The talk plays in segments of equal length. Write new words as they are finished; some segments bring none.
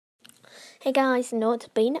Hey guys, no, it's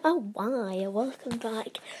been a while. Welcome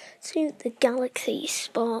back to the Galaxy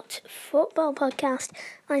Sport Football Podcast.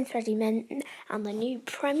 I'm Freddie Menton, and the new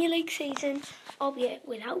Premier League season, albeit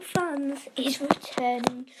without fans, is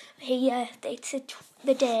returning here. It's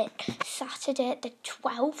the date, Saturday, the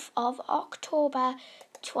 12th of October,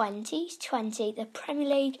 2020. The Premier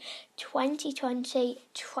League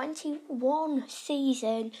 2020-21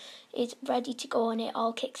 season is ready to go, and it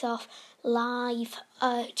all kicks off live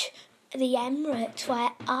at the Emirates, where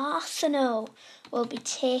Arsenal will be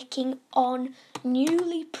taking on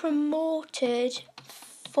newly promoted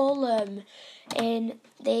Fulham in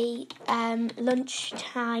the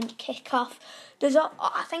lunchtime kickoff.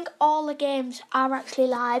 I think all the games are actually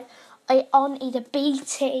live on either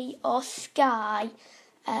BT or Sky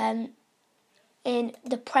in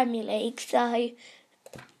the Premier League, so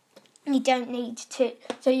you don't need to,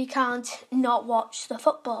 so you can't not watch the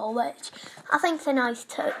football, which I think is a nice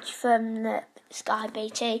touch from the Sky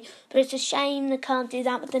BT, but it's a shame they can't do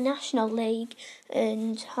that with the National League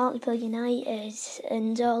and Hartlepool United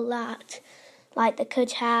and all that. Like, they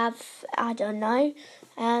could have, I don't know,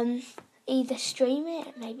 either stream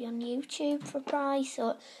it, maybe on YouTube for a price,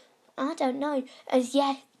 or I don't know as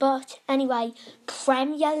yet. But anyway,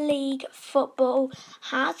 Premier League football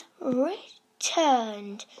has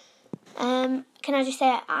returned. Can I just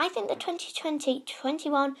say, I think the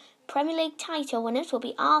 2020-21 Premier League title winners will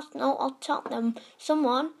be Arsenal or Tottenham,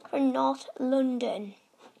 someone from North London.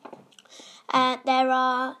 There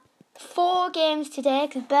are 4 games today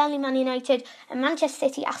because Burnley, Man United and Manchester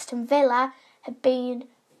City, Aston Villa have been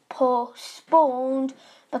postponed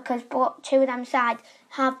because 2 of them sides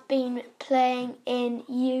have been playing in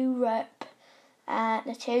Europe.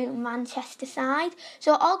 The 2 Manchester side.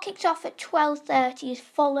 So it all kicks off at 12:30 as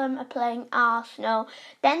Fulham are playing Arsenal.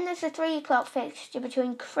 Then there's a 3 o'clock fixture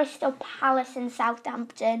between Crystal Palace and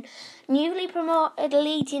Southampton. Newly promoted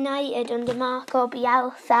Leeds United under Marco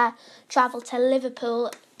Bielsa travel to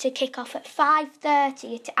Liverpool to kick off at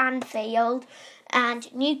 5:30 at Anfield.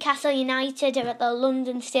 And Newcastle United are at the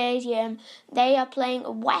London Stadium. They are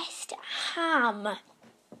playing West Ham.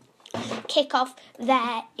 Kick-off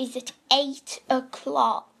there is at 8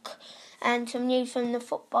 o'clock. And some news from the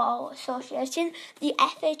Football Association. The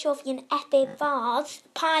FA Trophy and FA Vase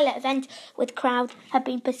pilot event with crowd have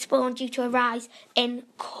been postponed due to a rise in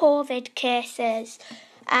COVID cases.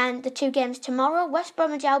 And the 2 games tomorrow, West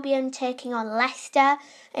Bromwich Albion taking on Leicester.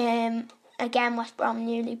 Again, West Brom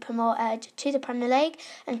newly promoted to the Premier League.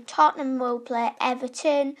 And Tottenham will play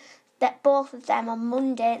Everton. Both of them on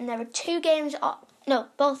Monday. And there are 2 games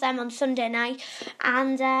both of them on Sunday night,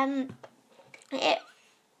 and it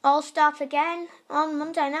all starts again on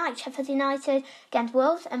Monday night. Sheffield United against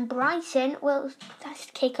Wolves, and Brighton will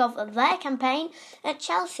kick off their campaign at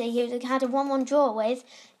Chelsea, who they had a 1-1 draw with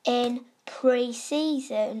in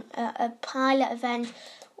pre-season, a pilot event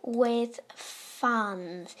with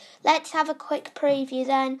fans. Let's have a quick preview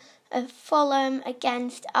then of Fulham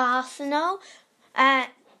against Arsenal.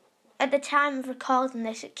 At the time of recording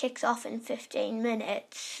this, it kicks off in 15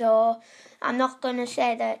 minutes, so I'm not going to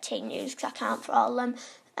say the team news because I can't for all them.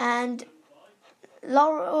 And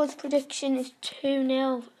Laura's prediction is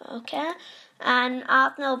 2-0, okay? And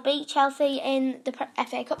Arsenal beat Chelsea in the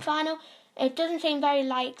FA Cup final. It doesn't seem very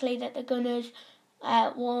likely that the Gunners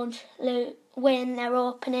won't win their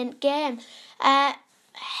opening game.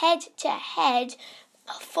 Head-to-head,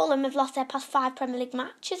 Fulham have lost their past 5 Premier League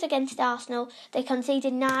matches against Arsenal. They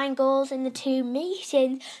conceded 9 goals in the 2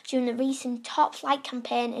 meetings during the recent top-flight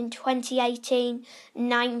campaign in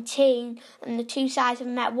 2018-19. And the 2 sides have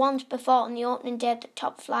met once before on the opening day of the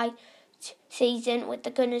top-flight season, with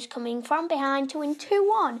the Gunners coming from behind to win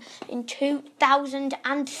 2-1 in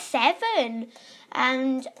 2007.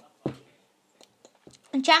 And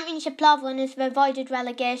Championship club winners have avoided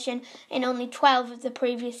relegation in only 12 of the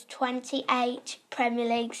previous 28 Premier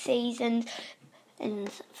League seasons.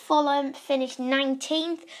 And Fulham finished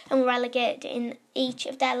 19th and were relegated in each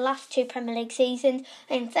of their last 2 Premier League seasons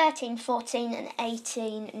in 13-14 and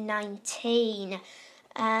 18-19.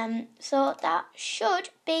 So that should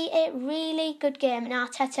be a really good game. And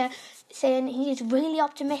Arteta saying he is really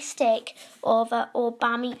optimistic over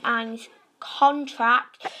Aubameyang's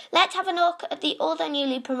contract. Let's have a look at the other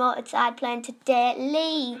newly promoted side playing today,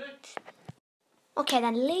 Leeds. Okay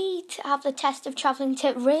then, Leeds have the test of travelling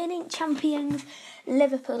to reigning champions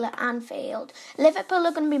Liverpool at Anfield. Liverpool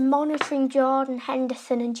are going to be monitoring Jordan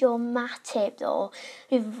Henderson and Joe Matip, though,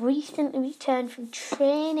 who've recently returned from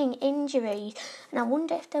training injuries, and I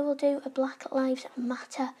wonder if they will do a Black Lives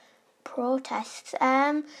Matter protest.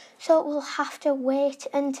 So we'll have to wait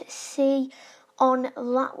and see on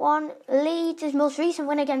that one. Leeds' most recent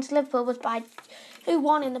win against Liverpool was by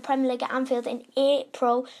 2-1 in the Premier League at Anfield in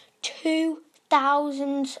April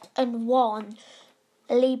 2001.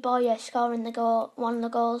 Lee Bowyer scoring one of the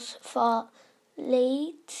goals for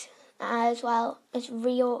Leeds, as well as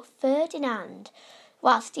Rio Ferdinand,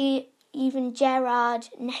 whilst even Gerrard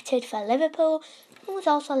netted for Liverpool and was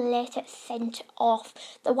also later sent off.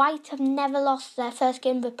 The Whites have never lost their first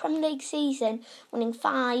game of the Premier League season, winning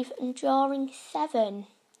 5 and drawing 7.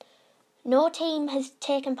 No team has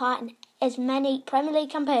taken part in as many Premier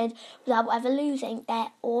League campaigns without ever losing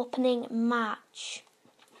their opening match.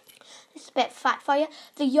 This is a bit of fact for you.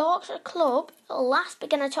 The Yorkshire club last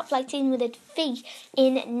began a top-flight team with a defeat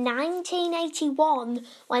in 1981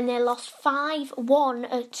 when they lost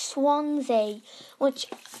 5-1 at Swansea, which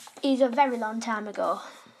is a very long time ago.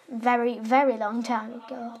 Very, very long time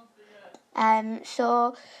ago.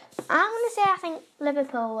 So I'm going to say I think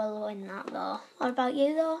Liverpool will win that, though. What about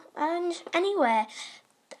you, though? And anyway,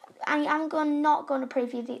 I'm not going to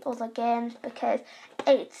preview the other games because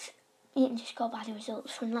you can just go by the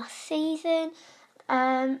results from last season.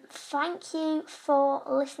 Thank you for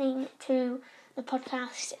listening to the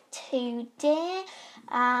podcast today.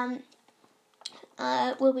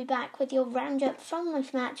 We'll be back with your roundup from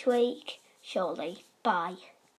this match week shortly. Bye.